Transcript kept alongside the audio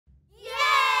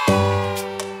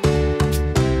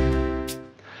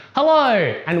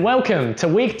Hello and welcome to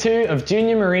week 2 of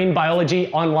Junior Marine Biology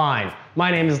Online.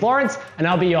 My name is Lawrence and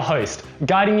I'll be your host,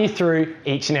 guiding you through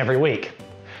each and every week.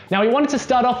 Now we wanted to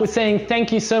start off with saying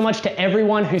thank you so much to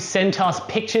everyone who sent us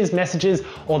pictures, messages,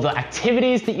 or the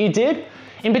activities that you did.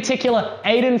 In particular,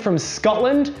 Aiden from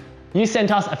Scotland, you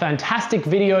sent us a fantastic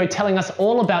video telling us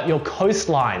all about your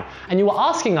coastline, and you were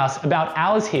asking us about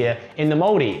ours here in the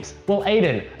Maldives. Well,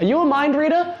 Aiden, are you a mind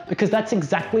reader? Because that's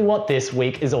exactly what this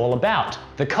week is all about,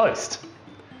 the coast.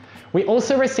 We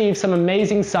also received some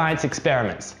amazing science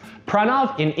experiments.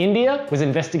 Pranav in India was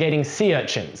investigating sea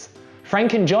urchins.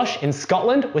 Frank and Josh in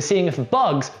Scotland were seeing if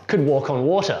bugs could walk on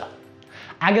water.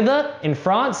 Agatha in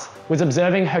France was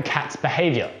observing her cat's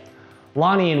behaviour.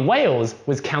 Lani in Wales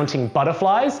was counting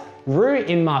butterflies. Rue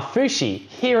in Marfushi,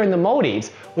 here in the Maldives,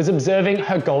 was observing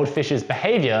her goldfish's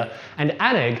behaviour, and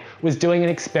Anag was doing an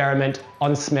experiment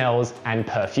on smells and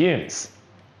perfumes.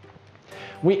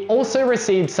 We also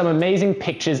received some amazing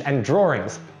pictures and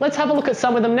drawings. Let's have a look at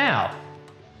some of them now.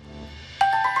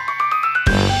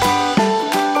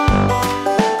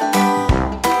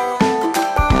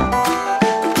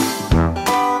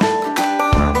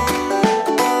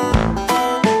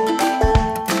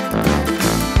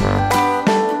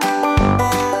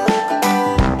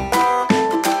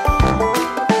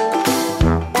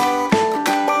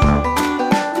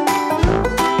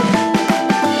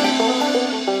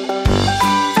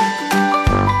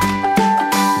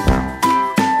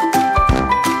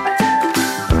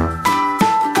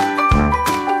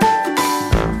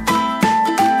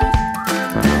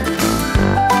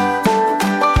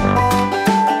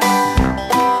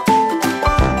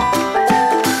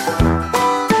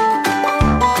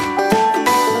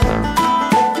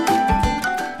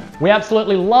 We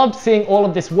absolutely loved seeing all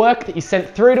of this work that you sent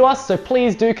through to us, so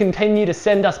please do continue to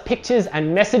send us pictures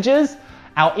and messages.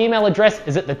 Our email address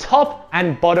is at the top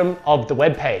and bottom of the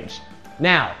webpage.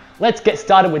 Now, let's get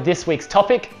started with this week's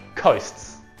topic,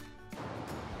 coasts.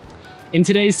 In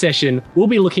today's session, we'll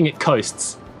be looking at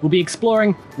coasts. We'll be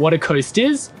exploring what a coast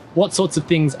is, what sorts of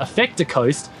things affect a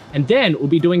coast, and then we'll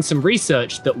be doing some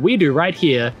research that we do right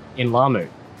here in Lamu.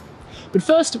 But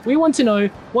first, we want to know,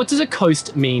 what does a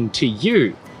coast mean to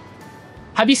you?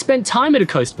 Have you spent time at a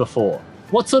coast before?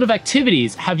 What sort of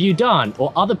activities have you done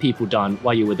or other people done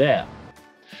while you were there?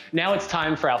 Now it's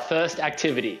time for our first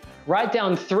activity. Write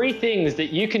down 3 things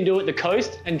that you can do at the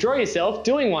coast and draw yourself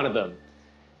doing one of them.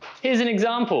 Here's an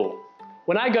example.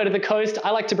 When I go to the coast,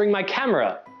 I like to bring my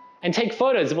camera and take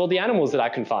photos of all the animals that I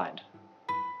can find.